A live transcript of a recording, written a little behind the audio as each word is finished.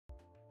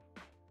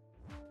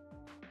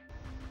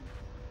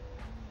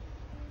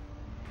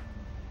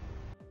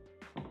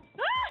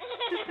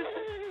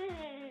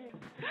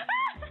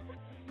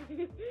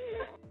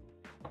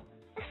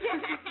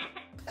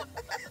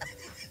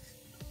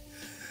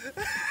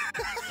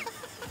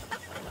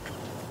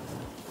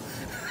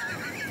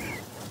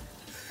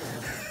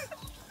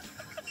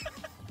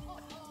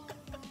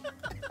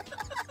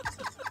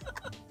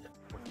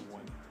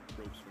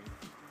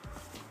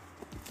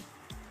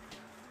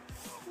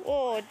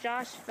Oh,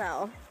 Josh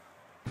fell.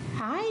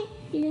 Hi,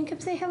 you gonna come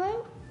say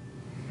hello?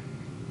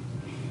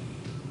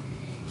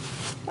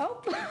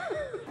 Oh.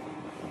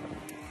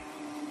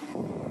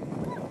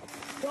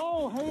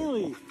 Oh,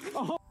 Haley!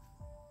 Oh.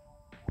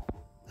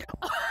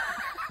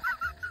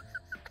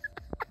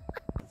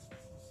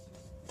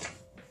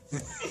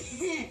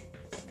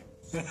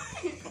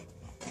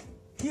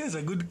 He has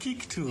a good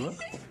kick too, huh?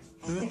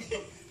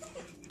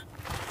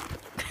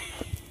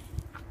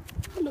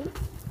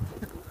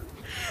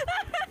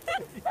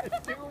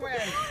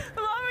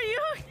 Mom, are you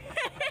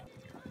okay?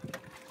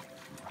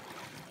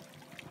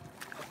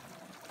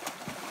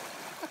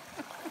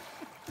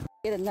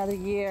 Get another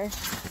year.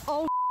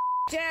 Oh,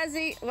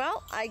 Jazzy.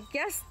 Well, I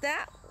guess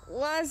that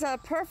was a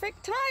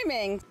perfect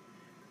timing.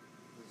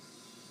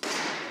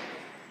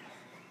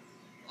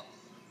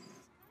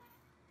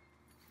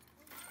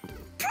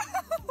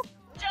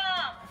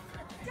 Jump!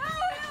 Go!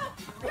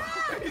 Go!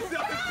 Go! Go!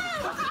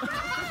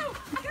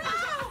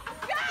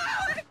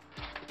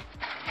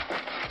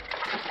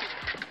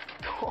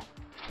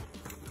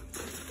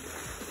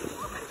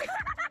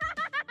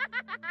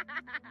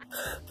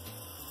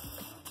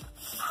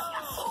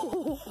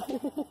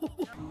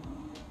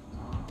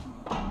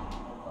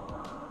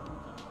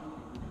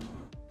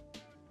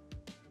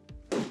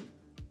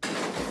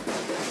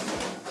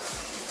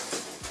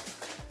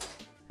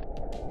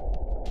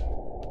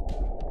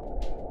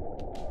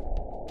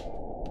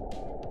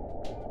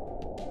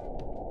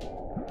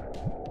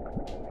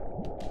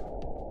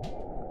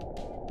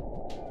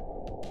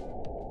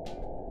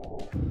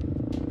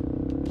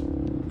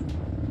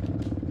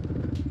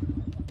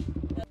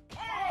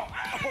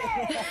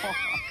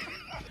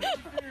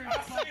 I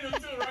seen him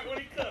too, right when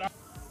he cut.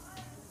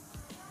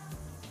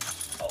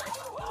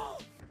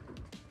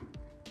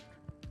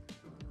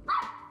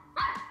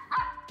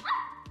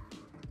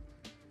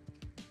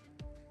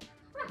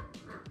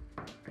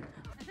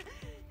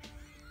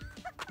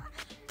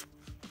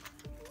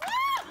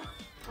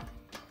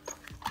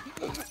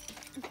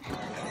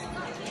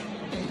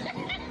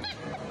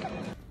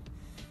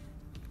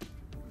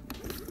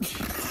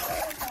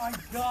 Oh my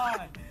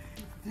god!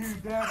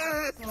 Dude,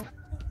 that's so...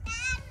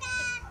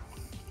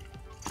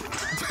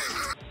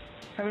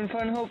 Having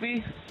fun,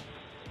 Hopi?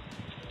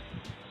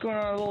 Going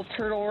on a little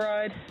turtle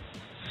ride.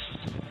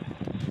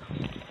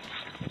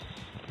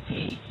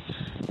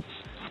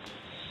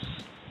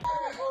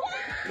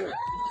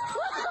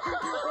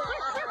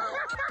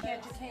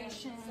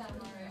 Education.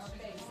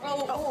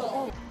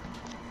 Oh.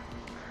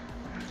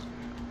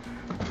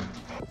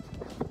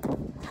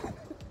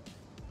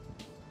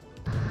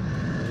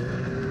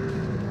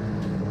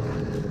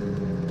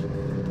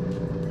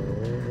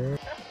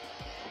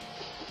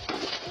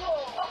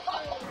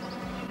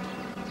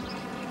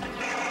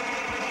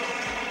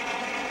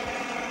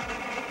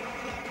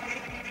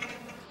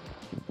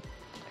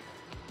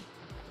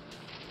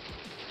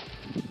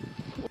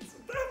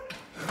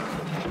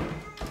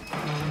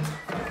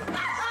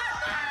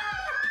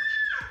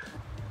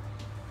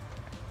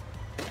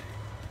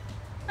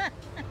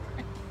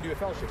 Do a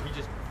fellowship. He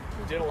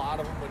did a lot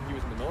of them when he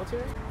was in the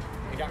military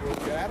and got really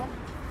good at them.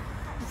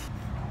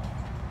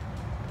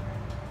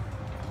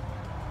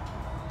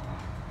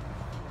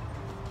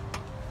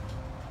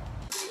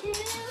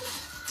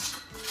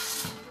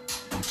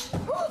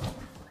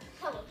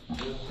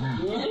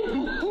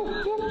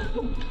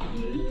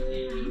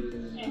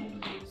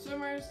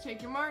 Swimmers,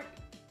 take your mark.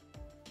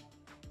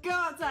 Go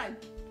outside.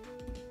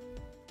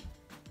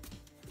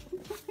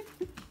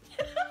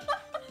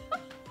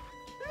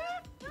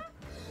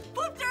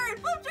 Flip turn,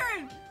 flip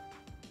turn.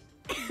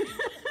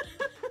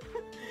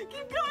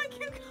 Keep going,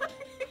 keep going.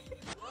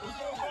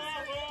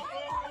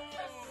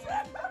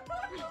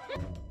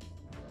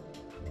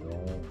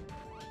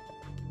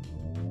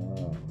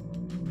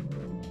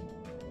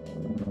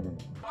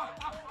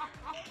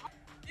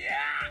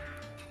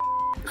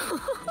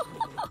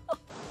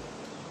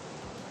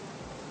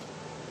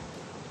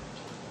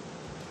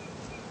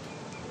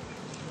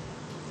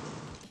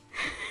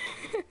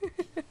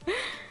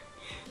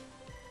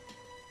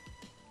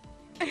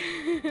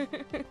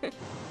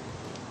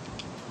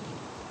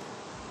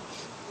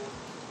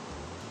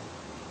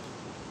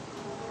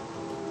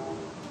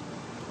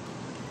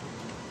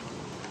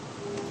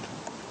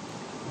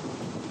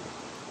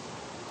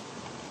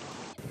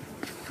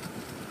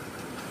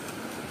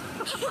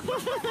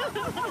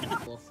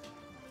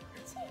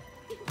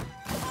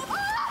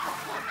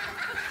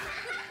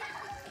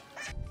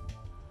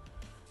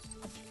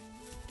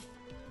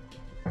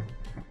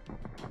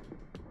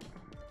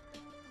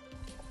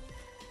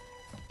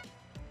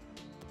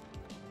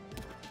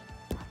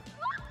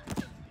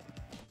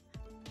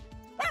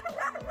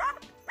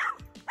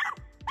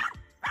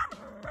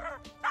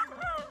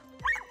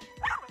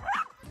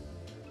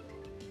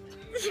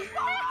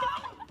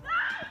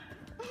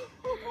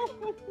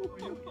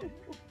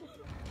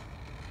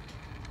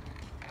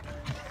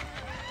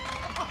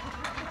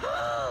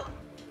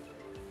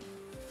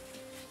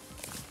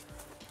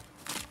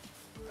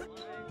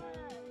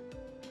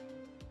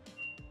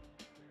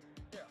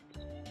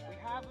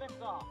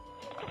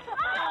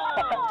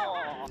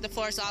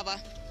 floor, Zava.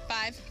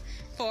 5,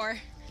 4,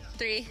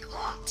 3,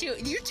 2.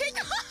 You take.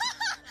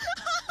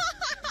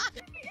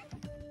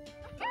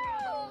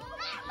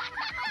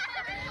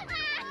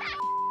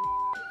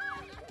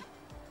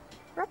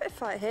 Rabbit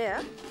fight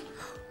here.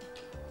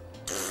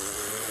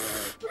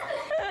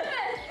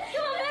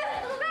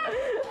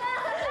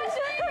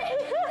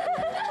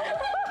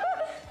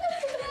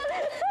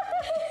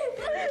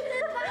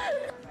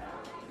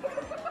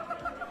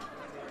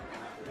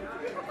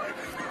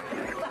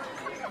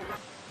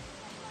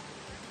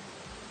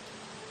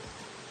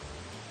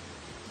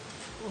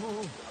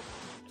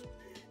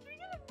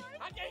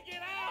 I can't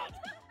get out!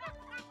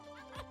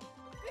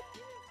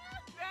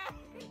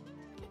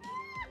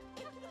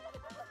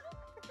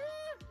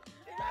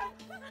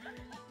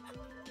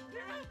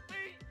 Get my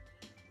feet!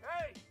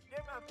 Hey,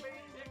 get my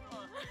feet!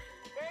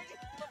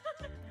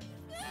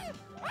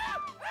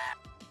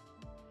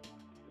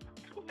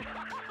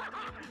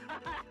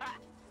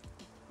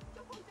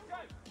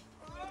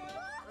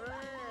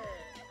 Hooray!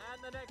 And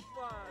the next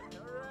one!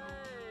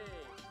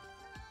 Hooray!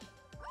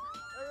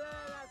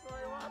 Hooray! That's what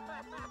we want!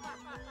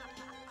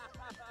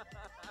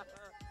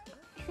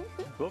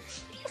 Whoops.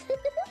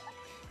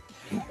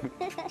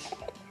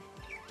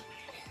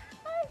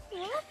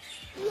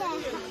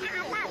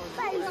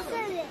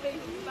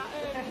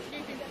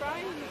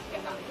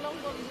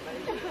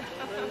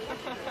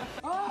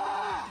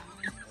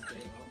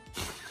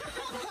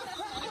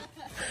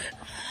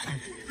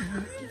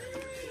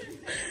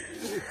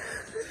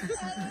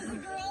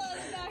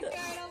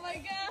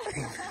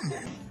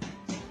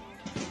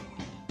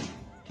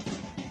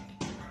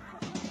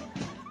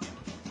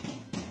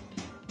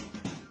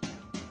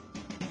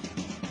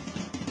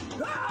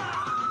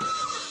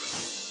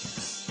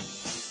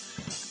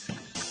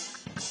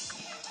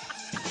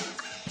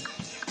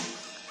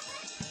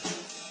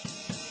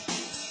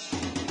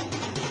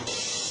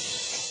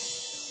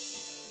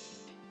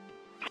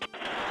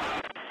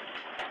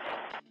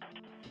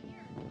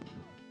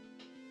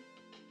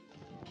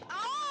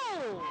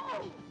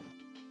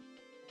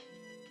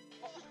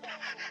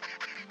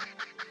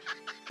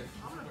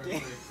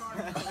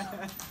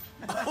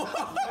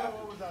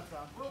 What was that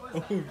sound?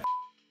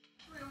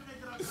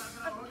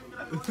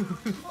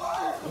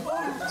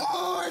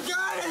 Oh, I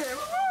got it!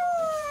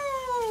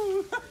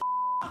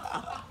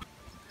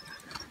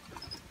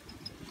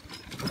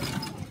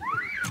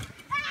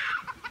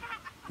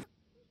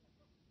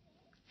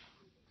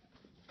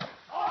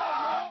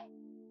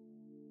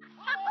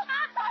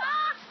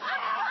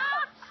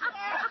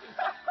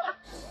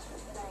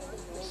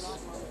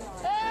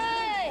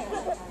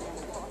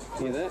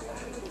 Hear that?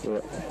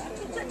 What?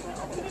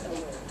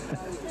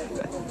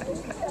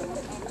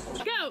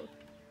 Go!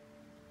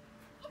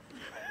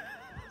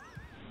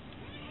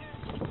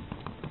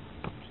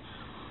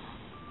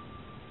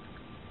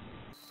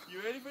 You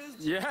ready for this?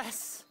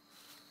 Yes!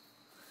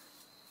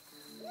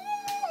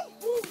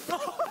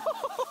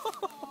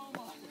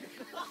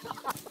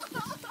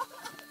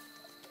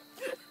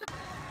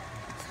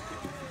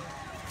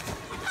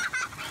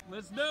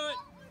 Let's do it!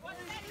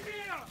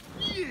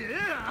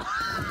 Yeah!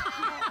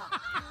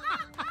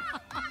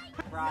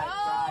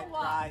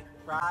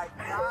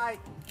 Right.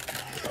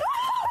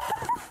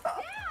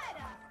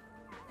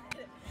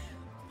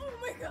 Oh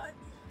my god.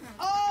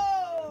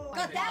 Oh!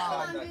 Got that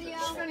on video.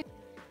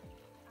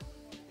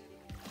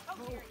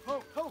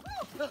 Oh,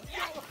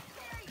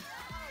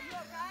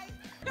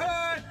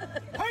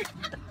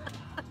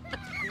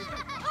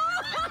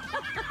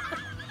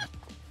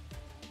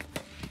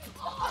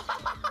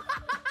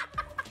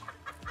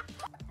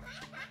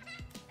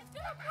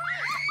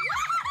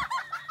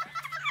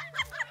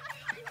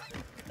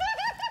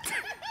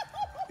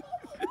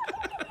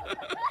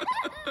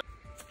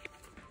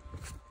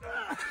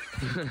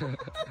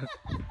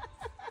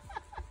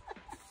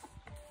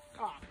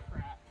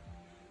 crap.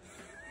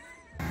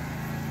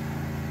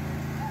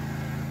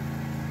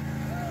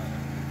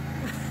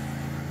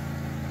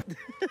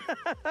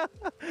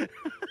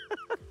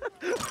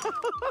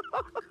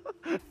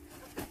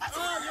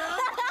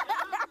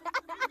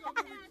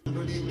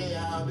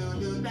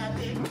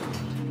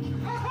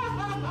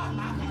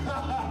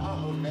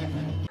 Oh, man.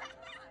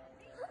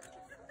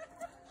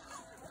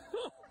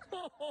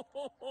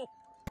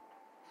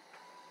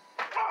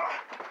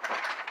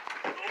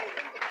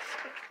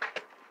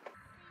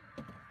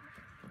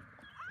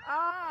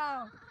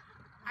 Oh,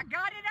 I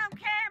got it on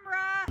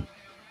camera.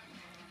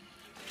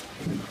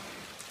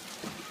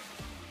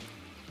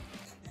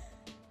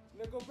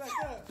 Now go back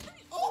up.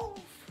 Oh!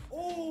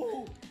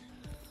 Oh!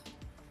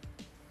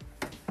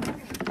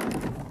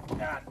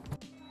 God.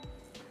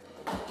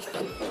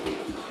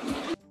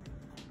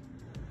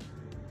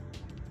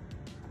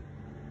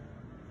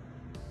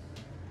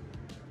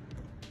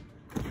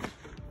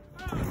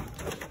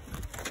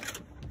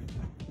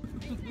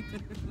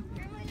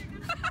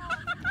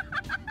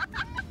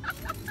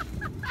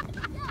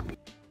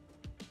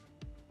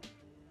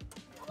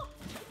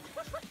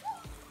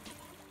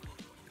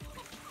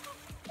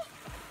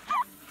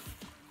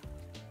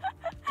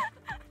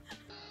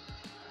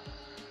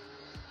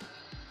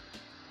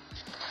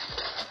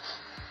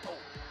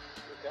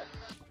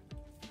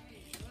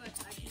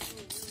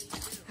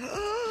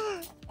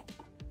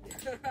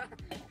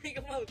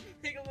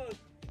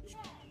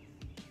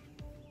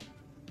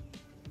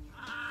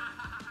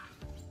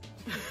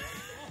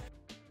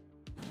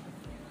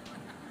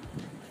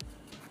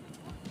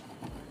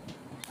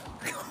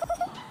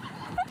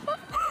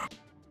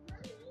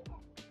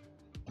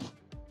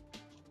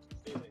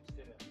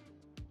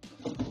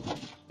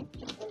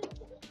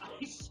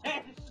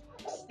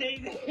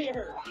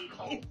 scared.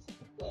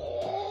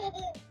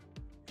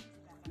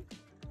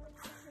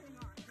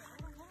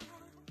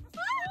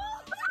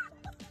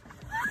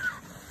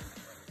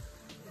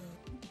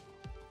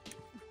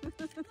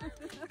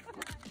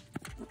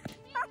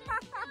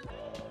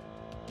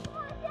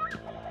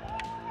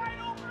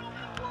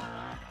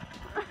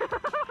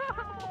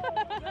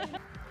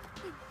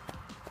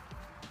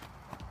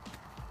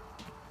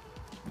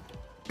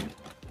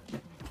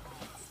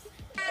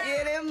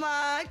 Get it,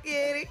 Ma.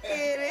 Get it,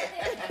 get it.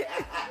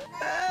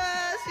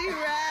 She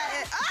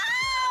riding.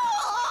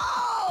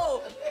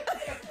 Oh!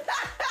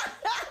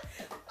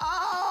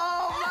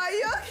 Oh, my,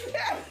 you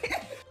okay?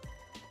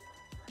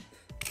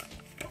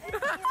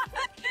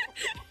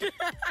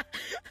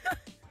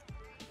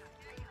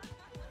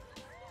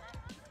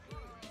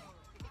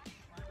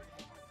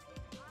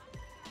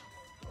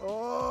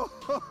 Oh!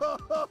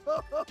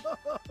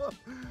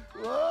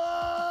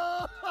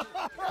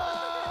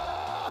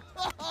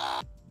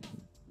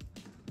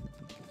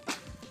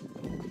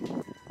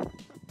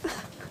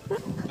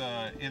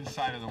 The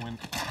inside of the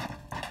window.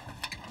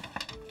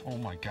 Oh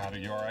my God, are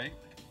you all right?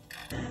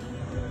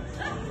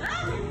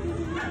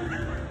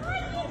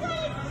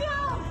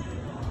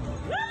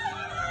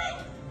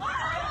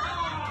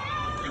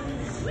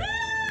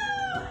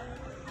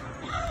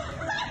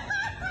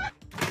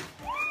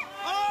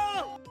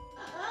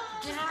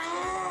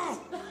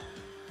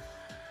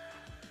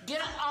 Get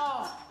it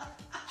off!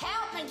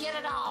 Help me get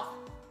it off!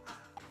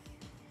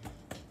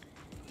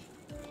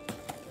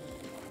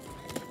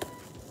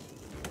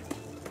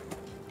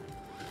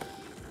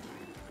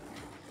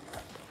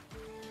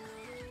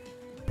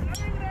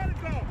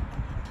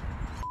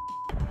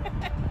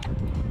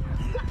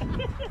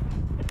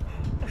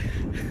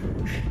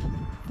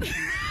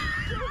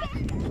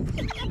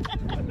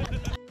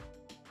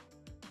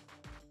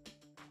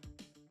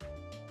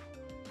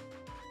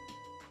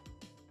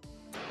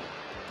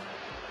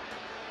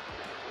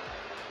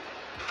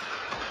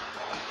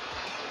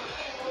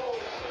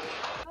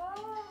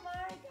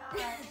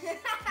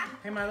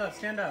 Hey, my love,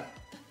 stand up.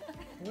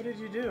 What did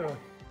you do?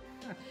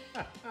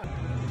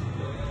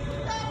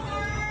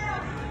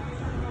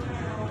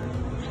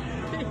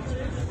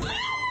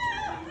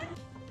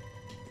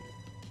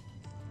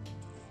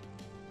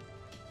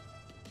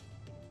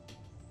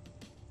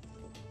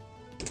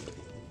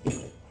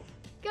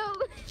 Go.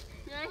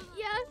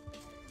 Yes.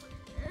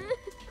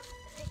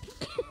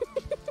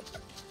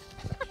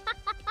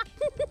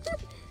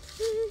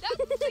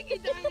 That's sticky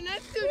diamond.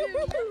 That's too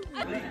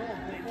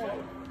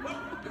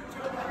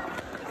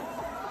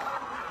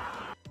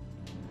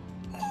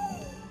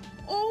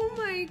Oh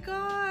my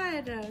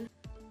God.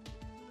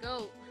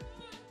 Go.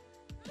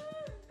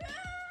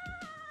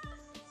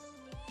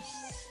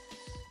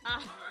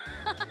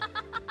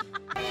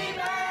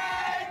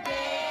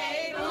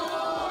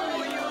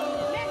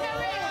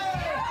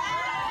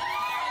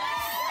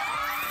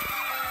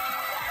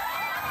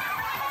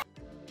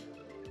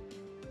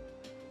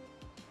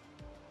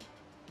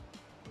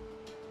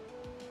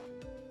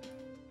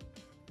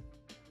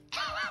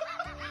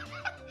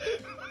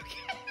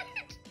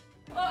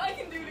 I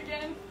can do it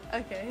again.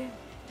 Okay.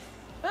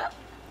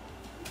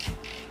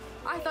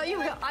 I thought you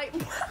were.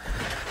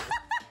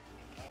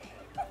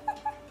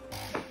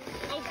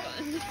 Oh,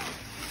 fun.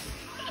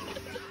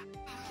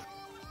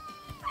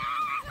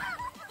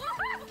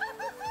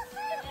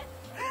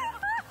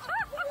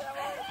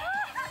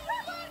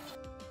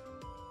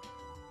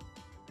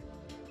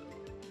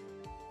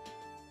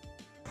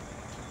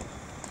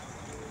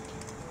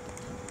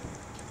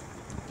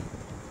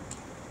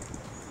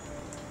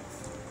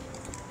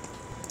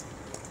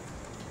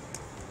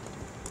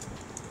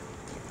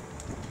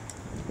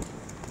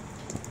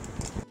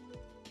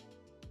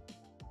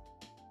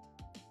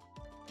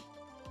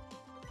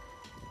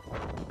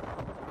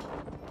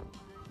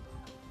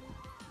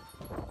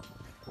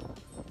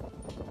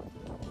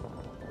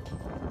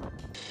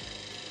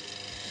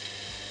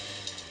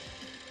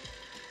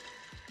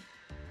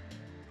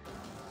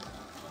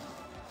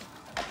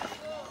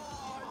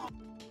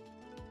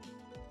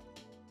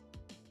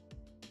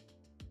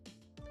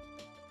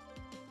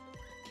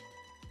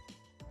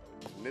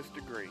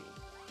 Mr. Green.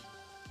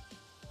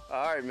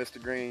 All right,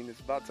 Mr. Green, it's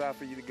about time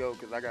for you to go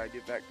because I gotta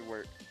get back to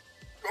work.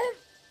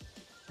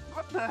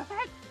 What the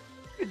heck?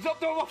 It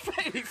jumped on my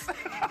face.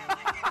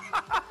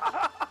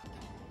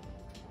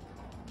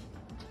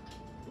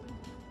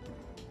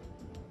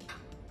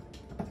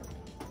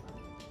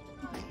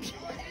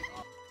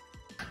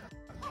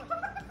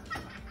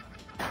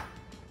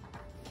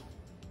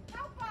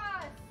 Help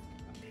us!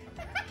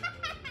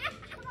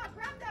 Come on,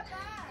 grab that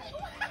bag.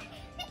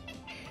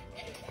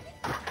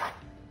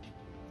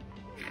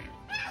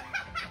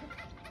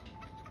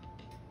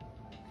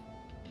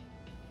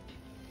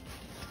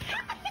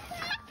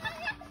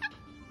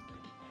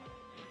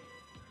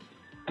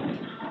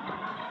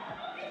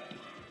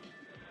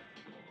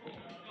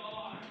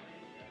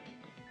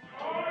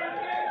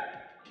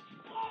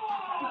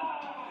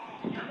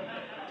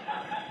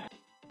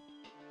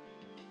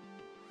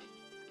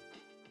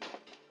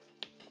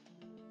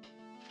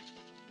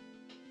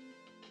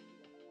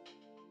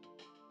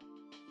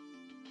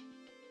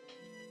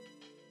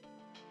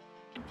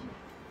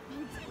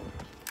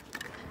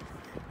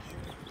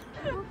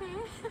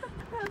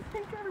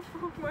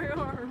 broke my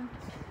arm.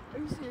 Are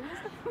you serious?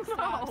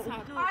 Stop, No.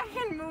 stop. I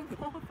can move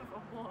both of them.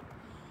 Look.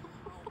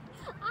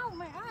 Oh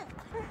my god.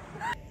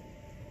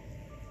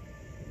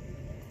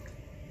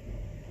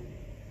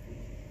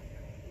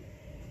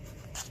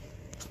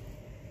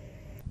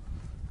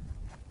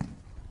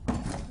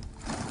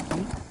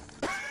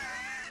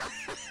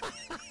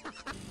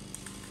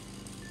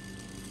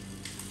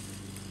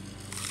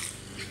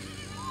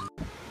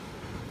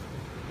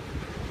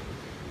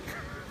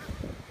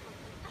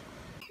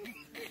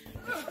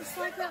 It's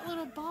like that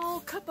little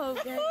ball capo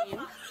game.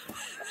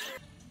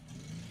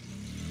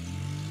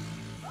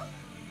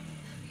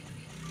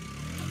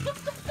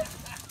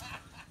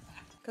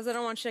 Because I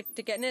don't want shit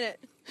to get in it.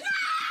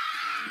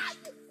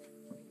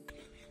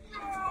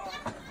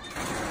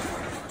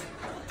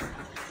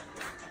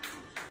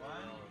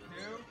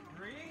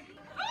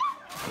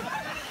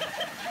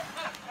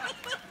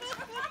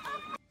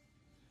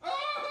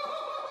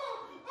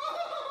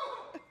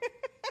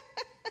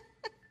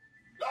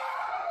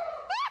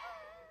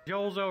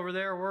 Joel's over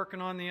there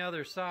working on the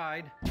other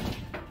side.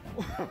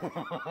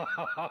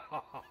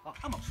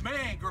 I'm a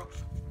man, girl.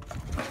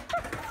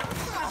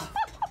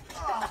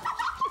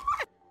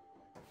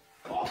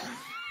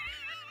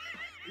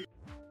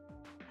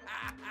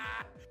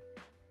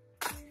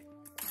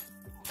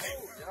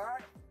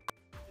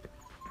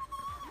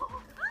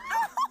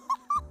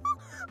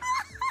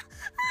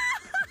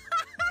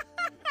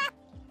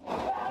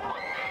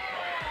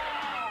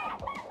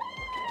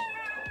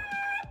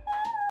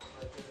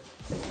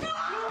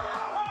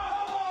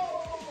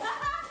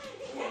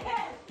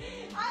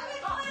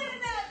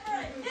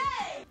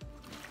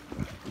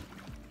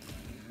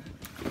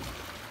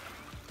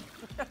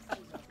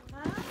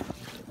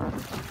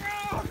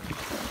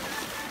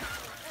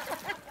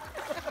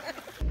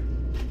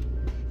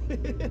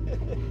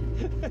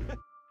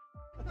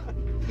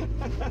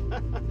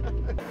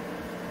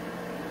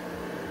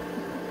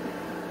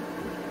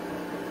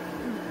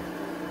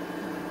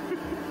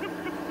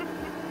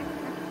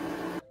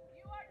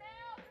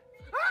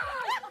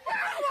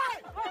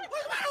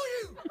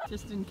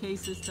 Just in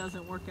case this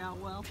doesn't work out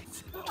well.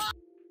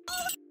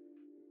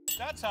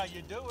 That's how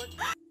you do it.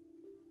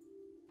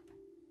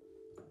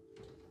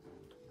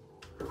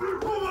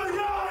 Oh my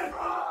god!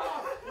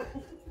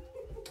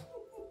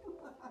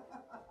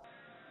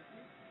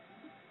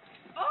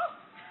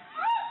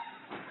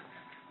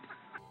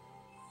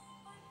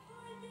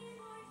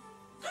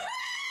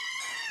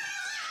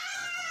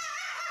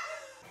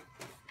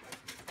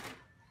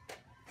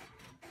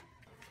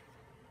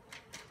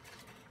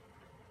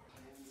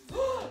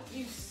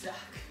 You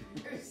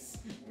suckers.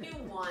 You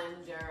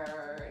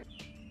wonder.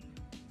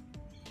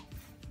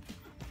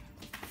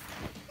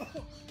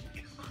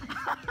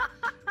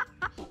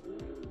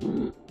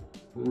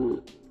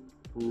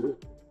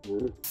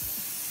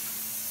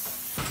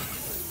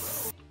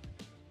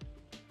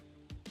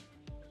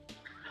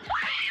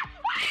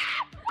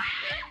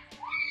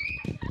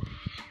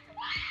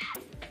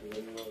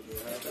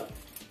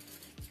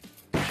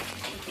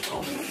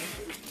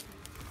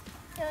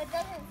 So it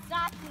doesn't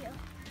stop you.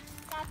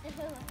 Stop the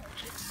hula hoop.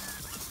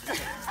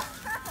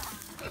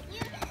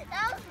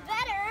 That was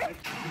better.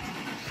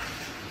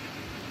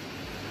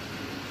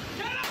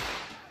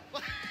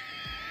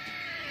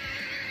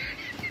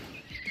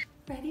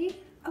 Ready?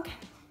 Okay.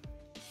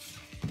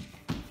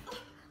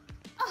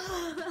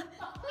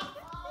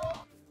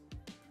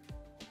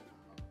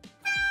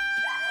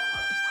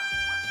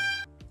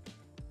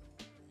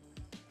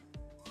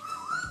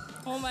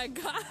 Oh my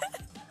god.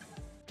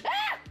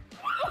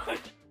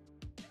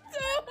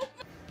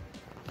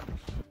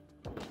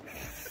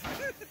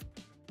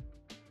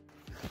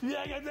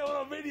 Yeah, I got that one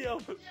on video.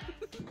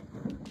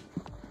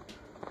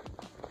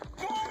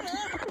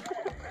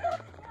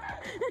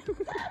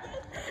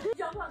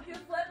 Jump up, you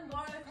flip and go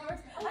on the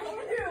horse. I can do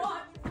it.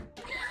 Watch.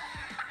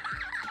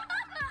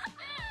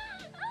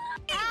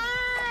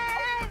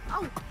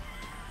 Oh!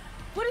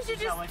 What did you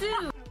just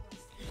do?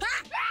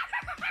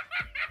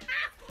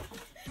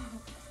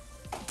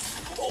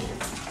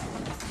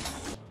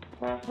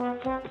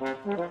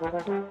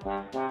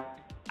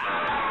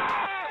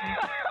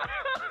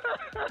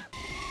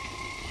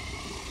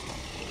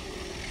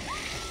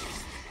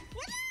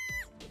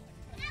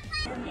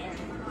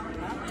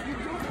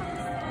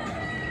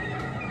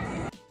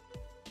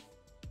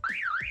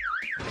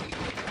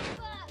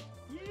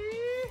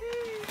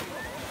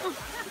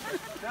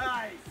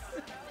 Nice.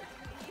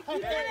 I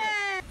did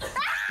it!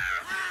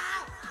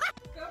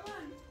 Come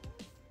on.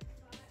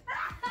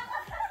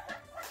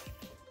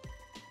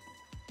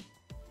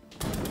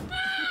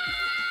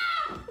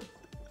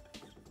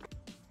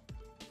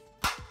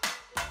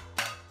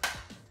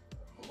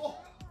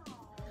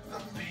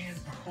 That man's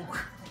broke.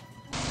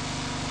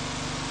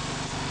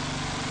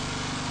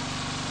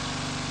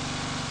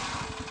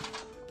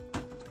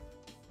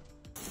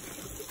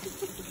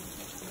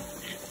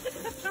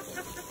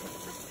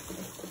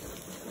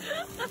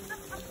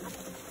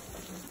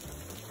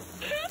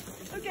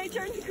 Okay,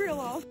 turn the grill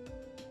off.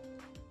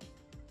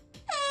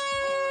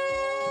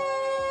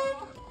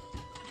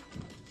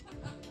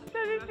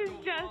 That is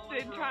disgusting.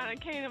 kid trying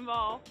to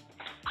cannonball.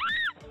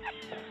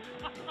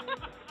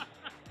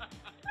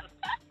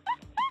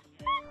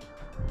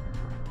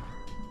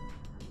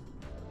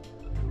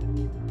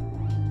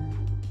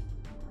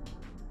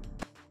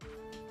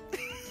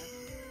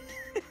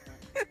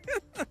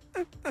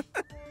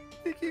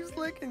 He keeps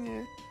licking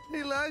you.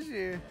 He loves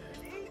you.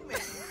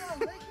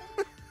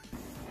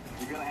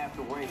 You're gonna have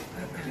to wait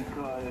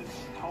because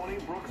Tony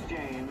Brooks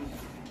James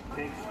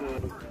takes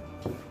the.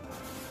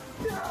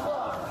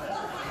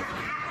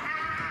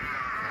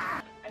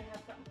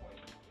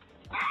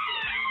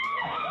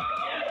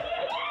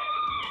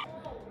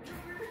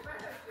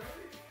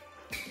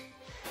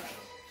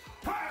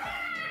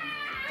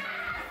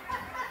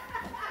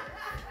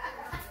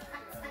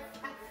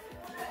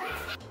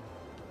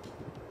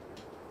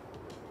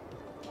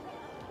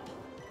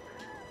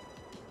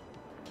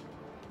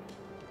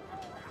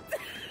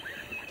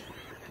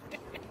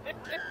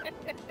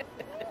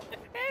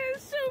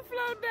 And shoe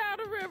float down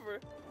the river.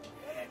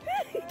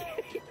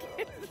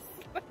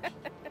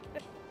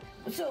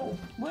 So,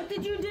 what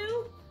did you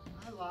do?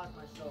 I locked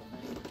myself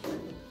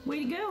in.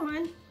 Way to go,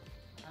 hon.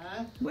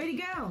 Huh? Way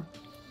to go.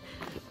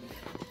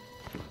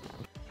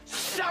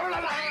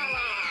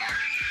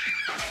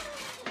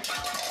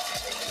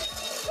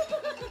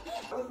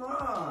 What's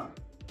wrong?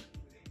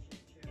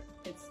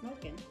 It's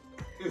smoking.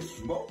 It's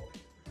smoke.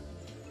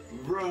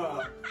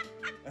 Bruh.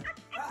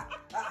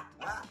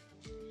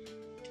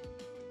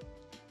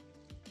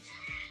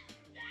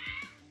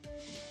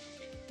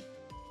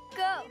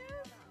 Go.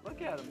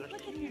 Look at them,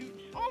 they're huge.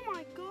 Oh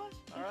my gosh.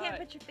 All You can't right.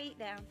 put your feet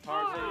down.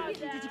 Tarzan.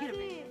 Did you get a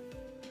big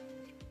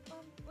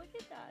look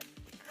at that.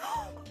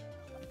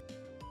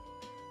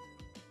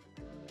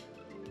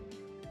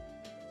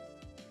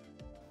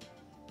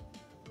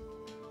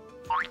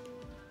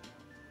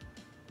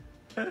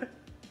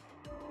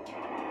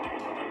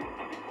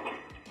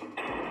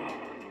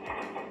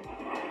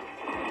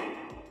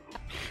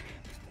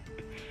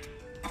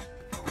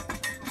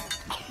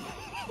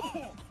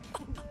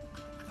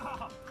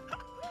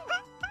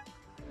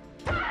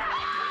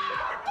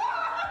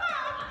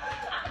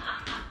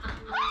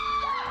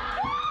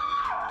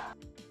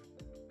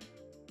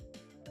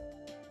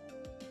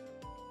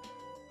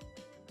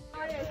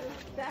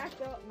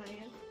 Stacked up,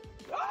 man.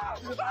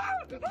 This was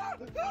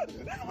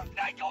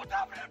snake on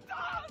top of them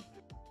dogs!